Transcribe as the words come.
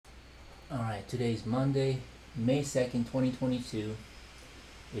Alright, today is Monday, May 2nd, 2022.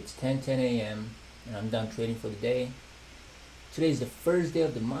 It's 10:10 a.m. and I'm done trading for the day. Today is the first day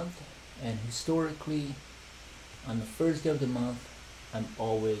of the month, and historically, on the first day of the month, I'm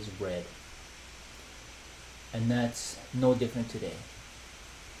always red. And that's no different today.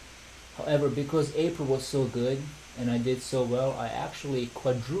 However, because April was so good and I did so well, I actually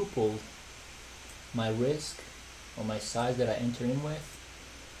quadrupled my risk or my size that I enter in with,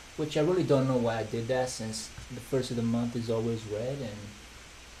 which I really don't know why I did that, since the first of the month is always red, and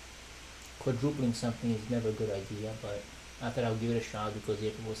quadrupling something is never a good idea, but I thought I'll give it a shot because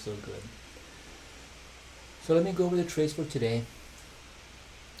April was so good. So let me go over the trades for today.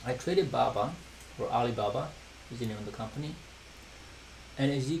 I traded Baba, or Alibaba is the name of the company,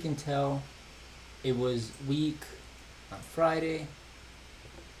 and as you can tell, it was weak on Friday,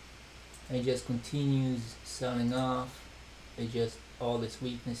 and it just continues selling off. It just all this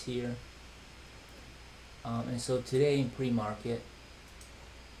weakness here, and so today in pre-market,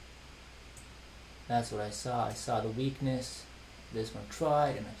 that's what I saw. I saw the weakness. This one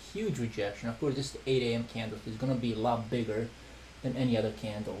tried and a huge rejection. Of course, this 8 a.m. candle is going to be a lot bigger than any other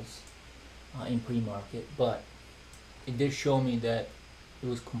candles in pre-market, but it did show me that it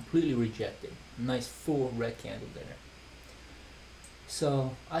was completely rejected. Nice full red candle there.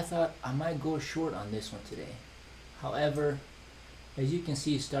 So I thought I might go short on this one today. However, as you can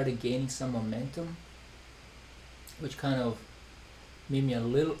see, it started gaining some momentum, which kind of made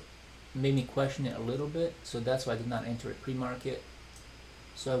me question it a little bit. So that's why I did not enter it pre-market.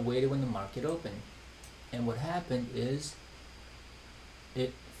 So I waited when the market opened, and what happened is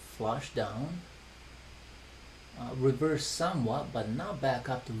it flushed down, reversed somewhat, but not back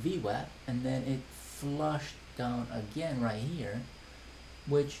up to VWAP, and then it flushed down again right here,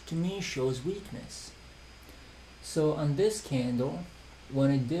 which to me shows weakness. So on this candle, when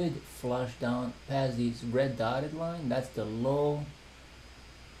it did flush down past this red dotted line, that's the low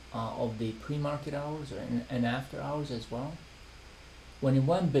of the pre-market hours and after hours as well. When it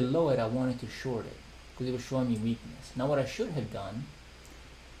went below it, I wanted to short it because it was showing me weakness. Now what I should have done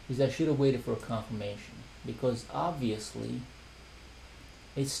is I should have waited for a confirmation, because obviously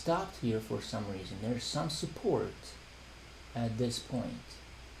it stopped here for some reason. There's some support at this point.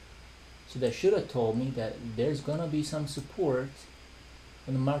 So that should have told me that there's gonna be some support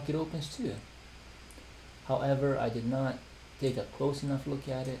when the market opens too. However, I did not take a close enough look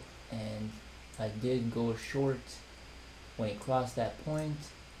at it, and I did go short when it crossed that point.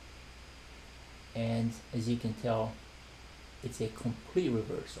 And as you can tell, it's a complete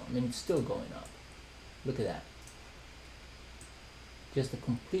reversal. I mean, it's still going up. Look at that. Just a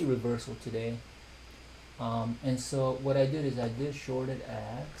complete reversal today. And so what I did is I did short it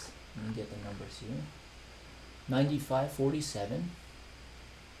at, let me get the numbers here, 95.47,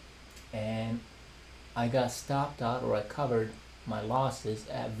 and I got stopped out, or I covered my losses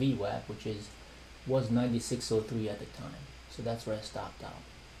at VWAP, which was 96.03 at the time. So that's where I stopped out.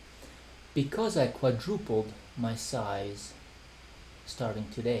 Because I quadrupled my size starting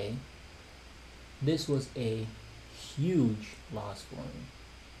today, this was a huge loss for me.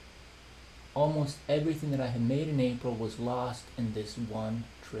 Almost everything that I had made in April was lost in this one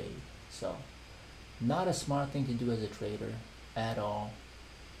trade. So not a smart thing to do as a trader at all.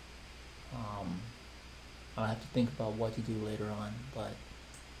 I'll have to think about what to do later on, but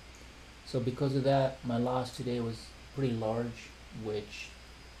so because of that, my loss today was pretty large, which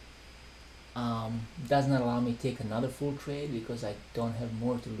does not allow me to take another full trade because I don't have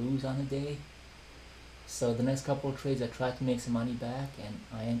more to lose on the day. So the next couple of trades I tried to make some money back, and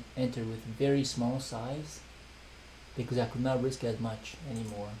I entered with very small size because I could not risk as much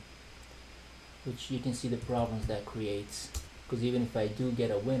anymore, which you can see the problems that creates, because even if I do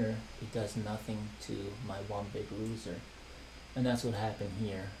get a winner, it does nothing to my one big loser. And that's what happened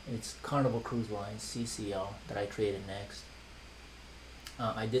here. It's Carnival Cruise Lines, CCL, that I traded next.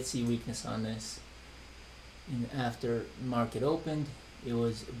 I did see weakness on this, and after market opened, it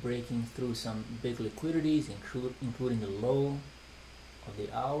was breaking through some big liquidities, including the low of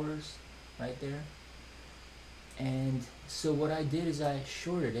the hours right there. And so what I did is I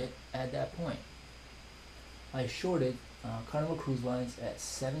shorted it at that point. I shorted Carnival Cruise Lines at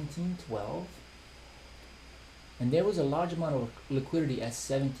 17.12, and there was a large amount of liquidity at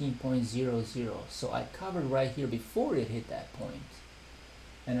 17.00. So I covered right here before it hit that point,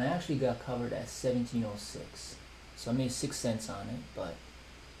 and I actually got covered at 17.06. So I made 6 cents on it, but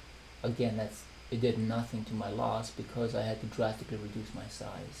again, it did nothing to my loss because I had to drastically reduce my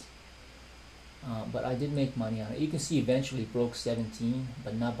size. But I did make money on it. You can see eventually it broke 17,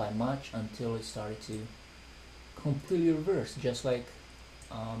 but not by much, until it started to completely reverse, just like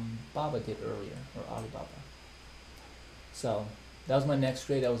Baba did earlier, or Alibaba. So that was my next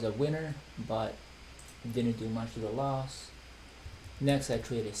trade. That was a winner, but didn't do much to the loss. Next, I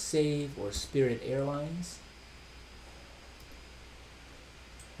traded Save or Spirit Airlines.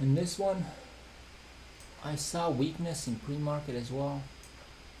 In this one, I saw weakness in pre-market as well.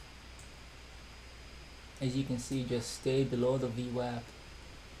 As you can see, just stayed below the VWAP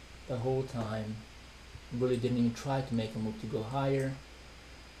the whole time. Really didn't even try to make a move to go higher.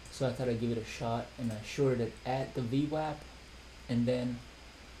 So I thought I'd give it a shot, and I shorted it at the VWAP, and then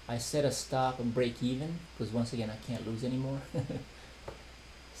I set a stop and break even, because once again I can't lose anymore.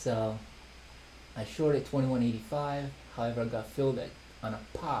 So I shorted 21.85. However, I got filled on a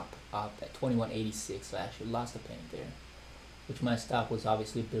pop up at 21.86, so I actually lost a penny there, which my stop was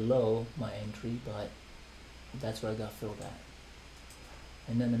obviously below my entry, but that's where I got filled at.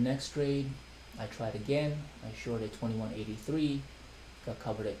 And then the next trade, I tried again. I shorted 21.83, got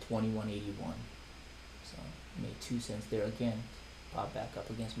covered at 21.81. So made 2 cents there again, popped back up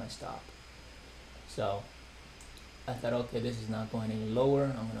against my stop. So I thought, okay, this is not going any lower.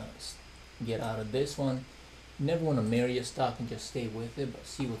 I'm gonna get out of this one. You never want to marry a stock and just stay with it, but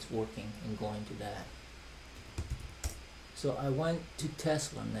see what's working and go into that. So I went to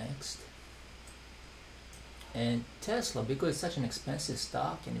Tesla next. And Tesla, because it's such an expensive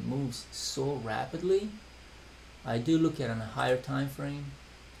stock and it moves so rapidly, I do look at it on a higher time frame.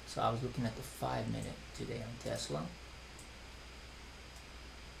 So I was looking at the 5-minute today on Tesla.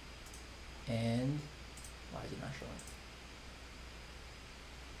 And why is it not showing?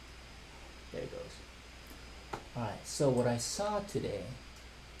 There it goes. Alright, so what I saw today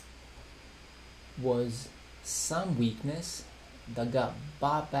was some weakness that got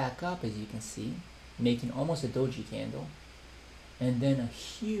bought back up, as you can see, making almost a doji candle, and then a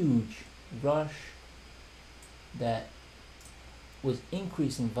huge rush that was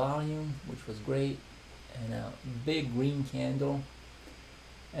increasing volume, which was great, and a big green candle,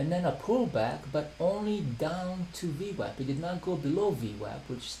 and then a pullback, but only down to VWAP. It did not go below VWAP,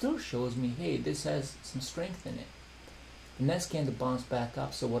 which still shows me, hey, this has some strength in it. The next candle bounced back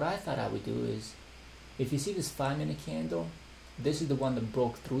up. So what I thought I would do is, if you see this 5-minute candle, this is the one that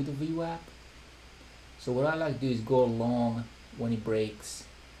broke through the VWAP. So what I like to do is go long when it breaks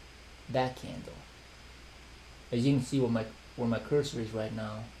that candle. As you can see where my cursor is right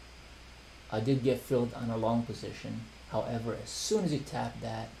now, I did get filled on a long position. However, as soon as it tapped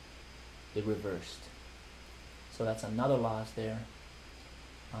that, it reversed. So that's another loss there.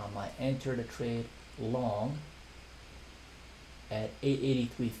 I entered a trade long at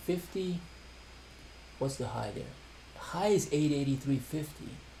 883.50. What's the high there? The high is 883.50.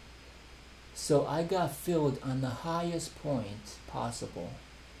 So I got filled on the highest point possible,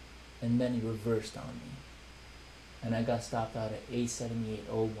 and then it reversed on me. And I got stopped out at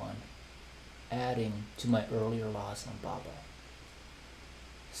 878.01. Adding to my earlier loss on Baba.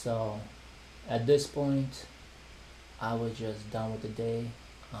 So at this point, I was just done with the day.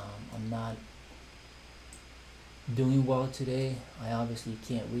 I'm not doing well today. I obviously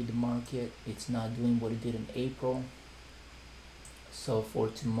can't read the market. It's not doing what it did in April. So for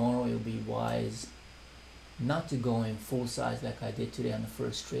tomorrow, it'll be wise not to go in full size like I did today on the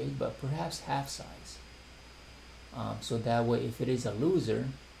first trade, but perhaps half size. So that way, if it is a loser,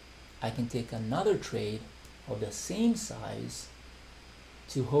 I can take another trade of the same size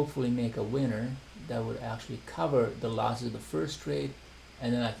to hopefully make a winner that would actually cover the losses of the first trade,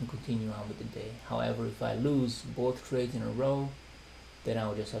 and then I can continue on with the day. However, if I lose both trades in a row, then I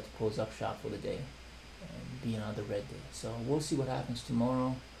will just have to close up shop for the day and be another red day. So we'll see what happens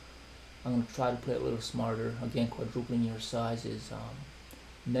tomorrow. I'm going to try to play a little smarter. Again, quadrupling your size is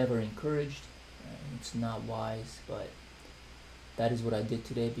never encouraged. It's not wise, but that is what I did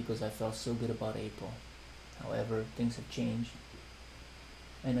today because I felt so good about April. However, things have changed.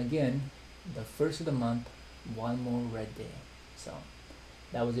 And again, the first of the month, one more red day. So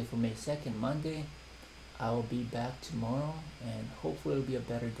that was it for May 2nd, Monday. I will be back tomorrow, and hopefully it'll be a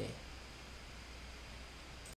better day.